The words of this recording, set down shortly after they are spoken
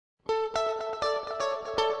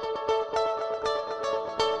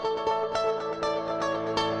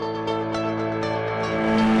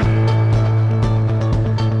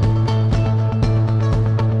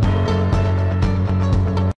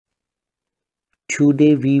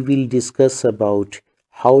Today we will discuss about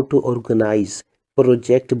how to organize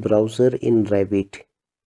project browser in Revit.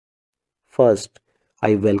 First,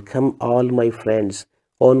 I welcome all my friends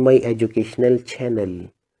on my educational channel.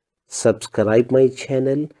 Subscribe my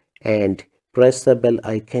channel and press the bell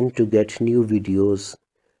icon to get new videos.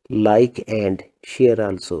 Like and share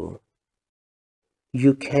also.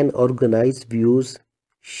 You can organize views,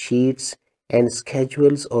 sheets, and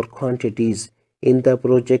schedules or quantities in the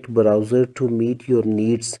project browser to meet your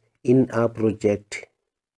needs in a project.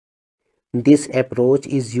 This approach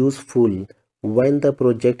is useful when the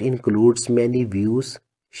project includes many views,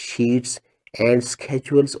 sheets, and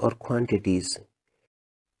schedules or quantities,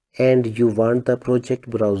 and you want the project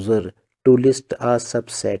browser to list a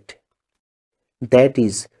subset. That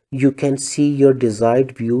is, you can see your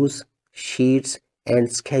desired views, sheets,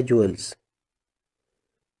 and schedules.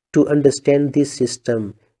 To understand this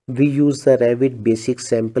system, we use the Revit Basic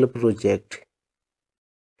Sample project.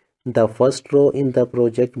 The first row in the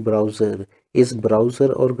project browser is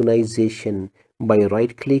Browser Organization by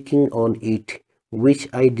right-clicking on it, which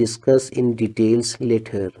I discuss in details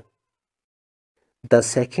later. The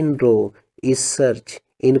second row is Search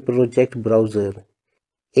in Project Browser,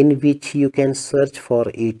 in which you can search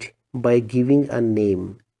for it by giving a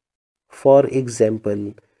name. For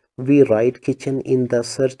example, we write kitchen in the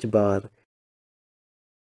search bar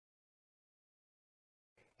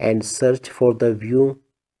and search for the view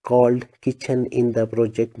called kitchen in the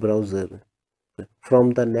project browser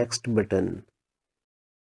from the next button.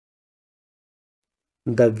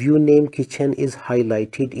 The view name kitchen is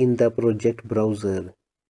highlighted in the project browser.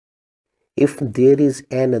 If there is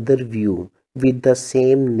another view with the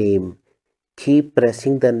same name, keep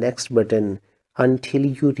pressing the next button until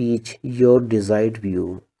you reach your desired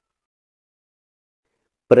view.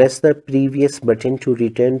 Press the previous button to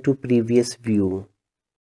return to previous view.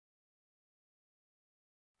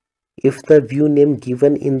 If the view name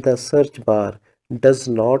given in the search bar does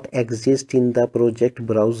not exist in the project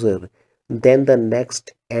browser, then the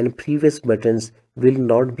next and previous buttons will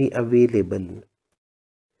not be available.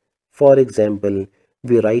 For example,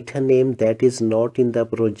 we write a name that is not in the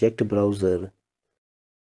project browser.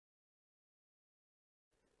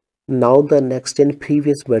 Now the next and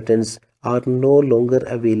previous buttons are no longer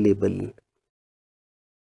available.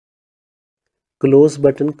 Close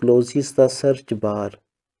button closes the search bar.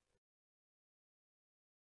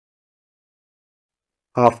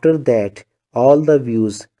 After that, all the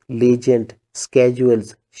views, legend,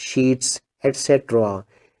 schedules, sheets, etc.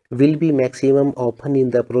 will be maximum open in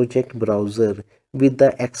the project browser with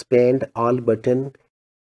the expand all button,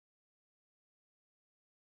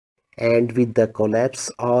 and with the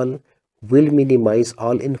collapse all will minimize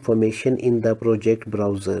all information in the project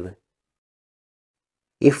browser.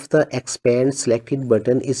 If the expand selected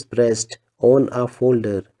button is pressed on a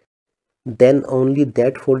folder, then only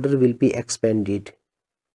that folder will be expanded.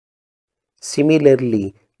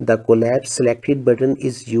 Similarly, the collapse selected button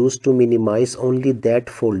is used to minimize only that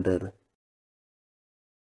folder.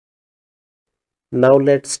 Now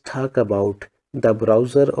let's talk about the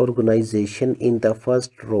browser organization in the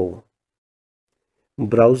first row.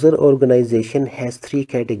 Browser organization has three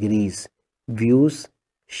categories: views,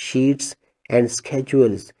 sheets, and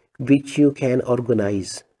schedules, which you can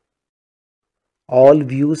organize. All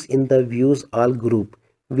views in the Views All group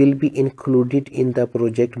will be included in the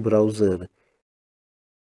project browser,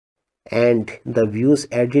 and the views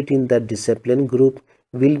added in the discipline group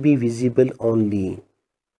will be visible only.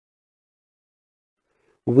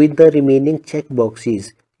 With the remaining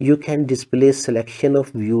checkboxes, you can display selection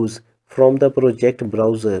of views from the project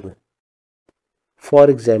browser. For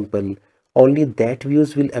example, only that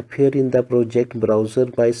views will appear in the project browser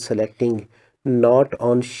by selecting Not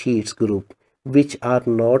on Sheets group, which are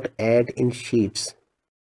not add in Sheets.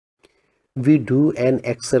 We do an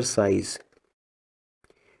exercise.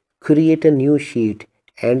 Create a new sheet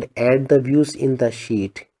and add the views in the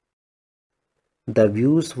sheet. The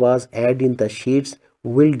views was added in the sheets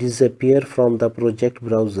will disappear from the project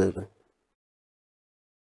browser.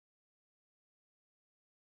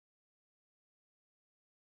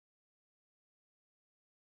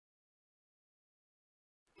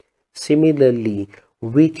 Similarly,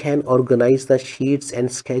 we can organize the sheets and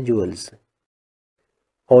schedules.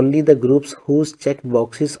 Only the groups whose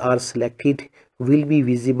checkboxes are selected will be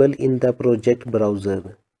visible in the project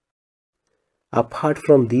browser. Apart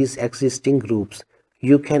from these existing groups,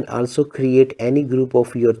 you can also create any group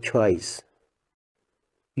of your choice.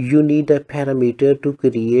 You need a parameter to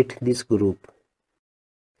create this group.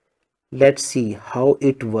 Let's see how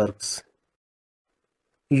it works.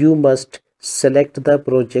 You must select the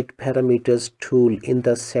Project Parameters tool in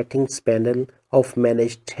the Settings panel of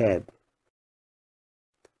Manage tab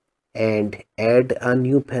and add a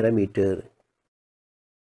new parameter.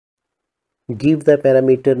 Give the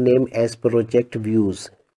parameter name as Project Views.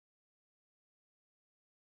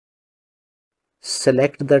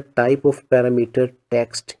 Select the type of parameter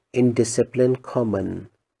Text in Discipline Common.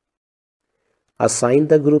 Assign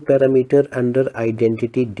the group parameter under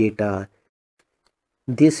Identity Data.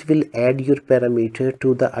 This will add your parameter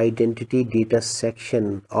to the Identity Data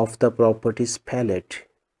section of the Properties palette.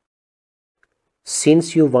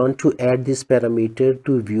 Since you want to add this parameter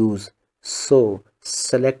to views, so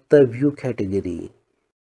select the View category.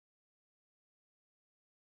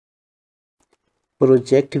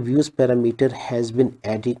 Project Views parameter has been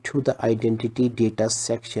added to the Identity Data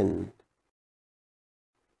section.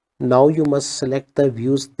 Now you must select the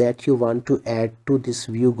views that you want to add to this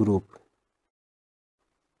view group.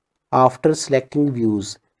 After selecting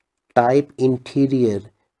views, type Interior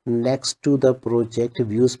next to the Project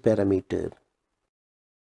Views parameter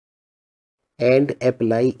and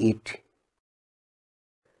apply it.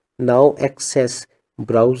 Now access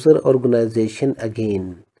Browser Organization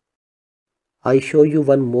again. I show you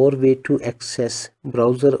one more way to access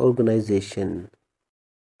Browser Organization.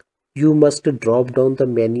 You must drop down the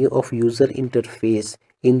menu of User Interface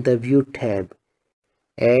in the View tab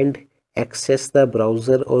and access the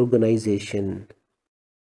Browser Organization.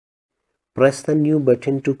 Press the New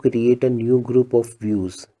button to create a new group of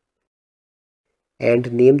views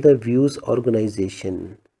and name the Views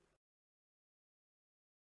Organization.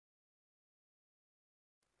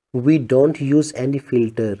 We don't use any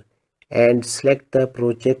filter and select the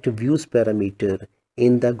Project Views parameter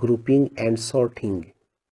in the Grouping and Sorting.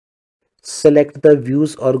 Select the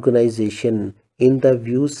Views Organization in the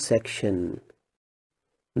Views section.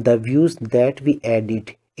 The views that we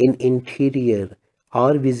added in Interior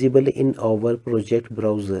are visible in our project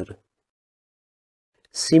browser.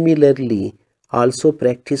 Similarly, also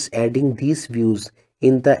practice adding these views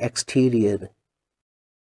in the Exterior.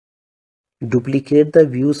 Duplicate the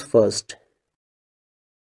views first.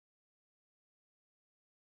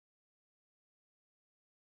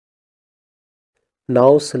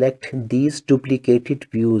 Now select these duplicated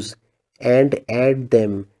views and add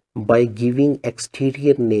them by giving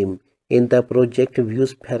Exterior name in the Project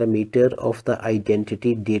Views parameter of the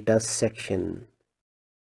Identity Data section.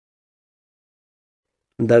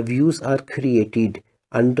 The views are created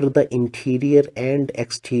under the Interior and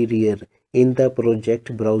Exterior in the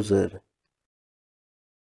project browser.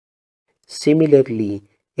 Similarly,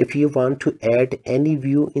 if you want to add any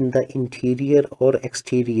view in the Interior or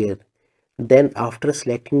Exterior, then after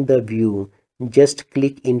selecting the view, just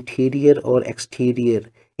click Interior or Exterior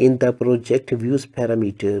in the Project Views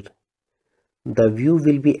parameter. The view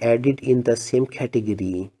will be added in the same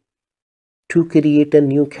category. To create a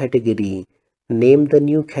new category, name the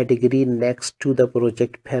new category next to the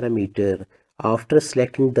project parameter after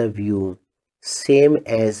selecting the view, same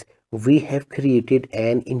as we have created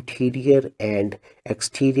an Interior and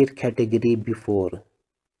Exterior category before.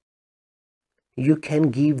 You can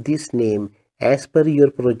give this name as per your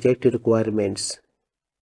project requirements.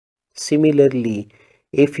 Similarly,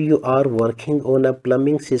 if you are working on a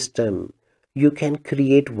plumbing system, you can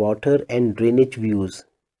create water and drainage views.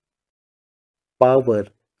 Power,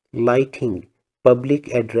 lighting, public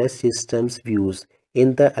address systems views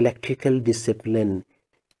in the electrical discipline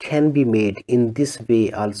can be made in this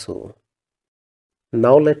way also.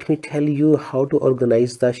 Now let me tell you how to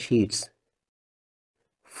organize the sheets.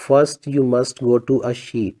 First, you must go to a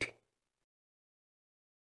sheet.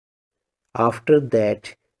 After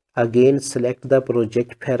that, again select the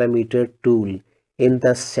Project Parameter tool in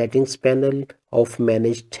the Settings panel of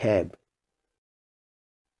Manage tab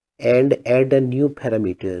and add a new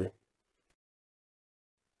parameter.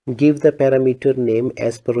 Give the parameter name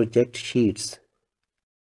as Project Sheets.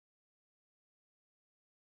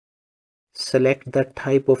 Select the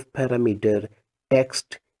type of parameter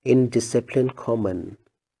Text in Discipline Common.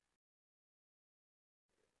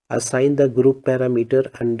 Assign the group parameter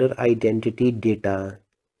under Identity Data.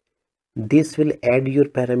 This will add your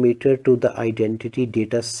parameter to the Identity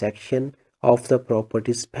Data section of the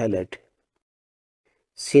Properties palette.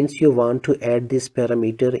 Since you want to add this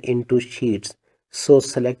parameter into Sheets, so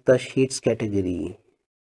select the Sheets category.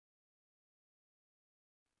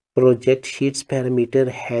 Project Sheets parameter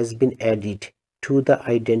has been added to the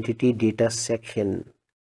Identity Data section.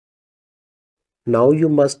 Now you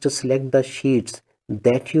must select the sheets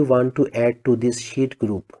that you want to add to this sheet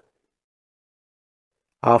group.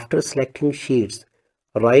 After selecting sheets,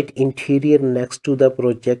 write Interior next to the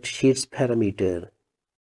Project Sheets parameter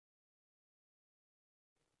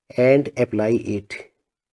and apply it.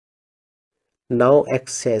 Now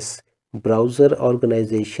access browser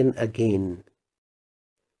organization again.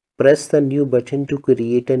 Press the new button to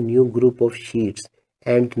create a new group of sheets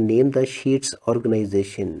and name the sheets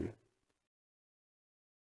organization.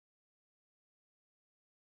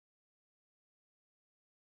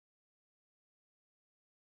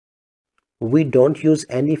 We don't use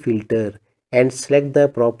any filter and select the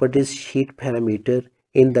properties sheet parameter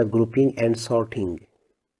in the grouping and sorting.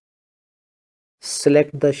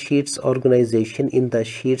 Select the sheets organization in the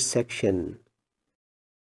sheets section.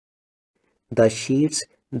 The sheets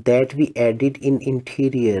that we added in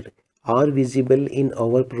interior are visible in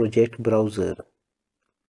our project browser.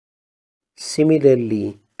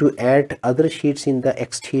 Similarly, to add other sheets in the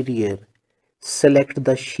exterior, select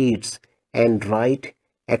the sheets and write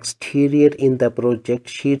exterior in the project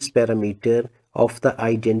sheets parameter of the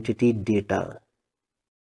identity data.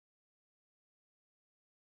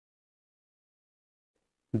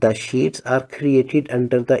 The sheets are created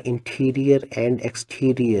under the interior and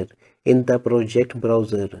exterior in the project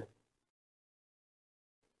browser.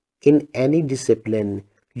 In any discipline,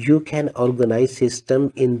 you can organize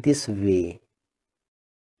system in this way.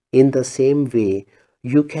 In the same way,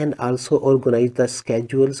 you can also organize the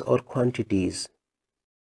schedules or quantities.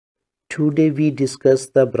 Today we discuss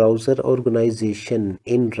the browser organization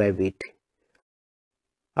in Revit.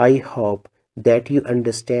 I hope that you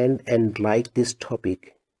understand and like this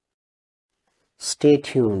topic. Stay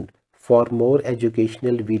tuned for more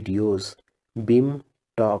educational videos. BIM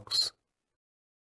Talks.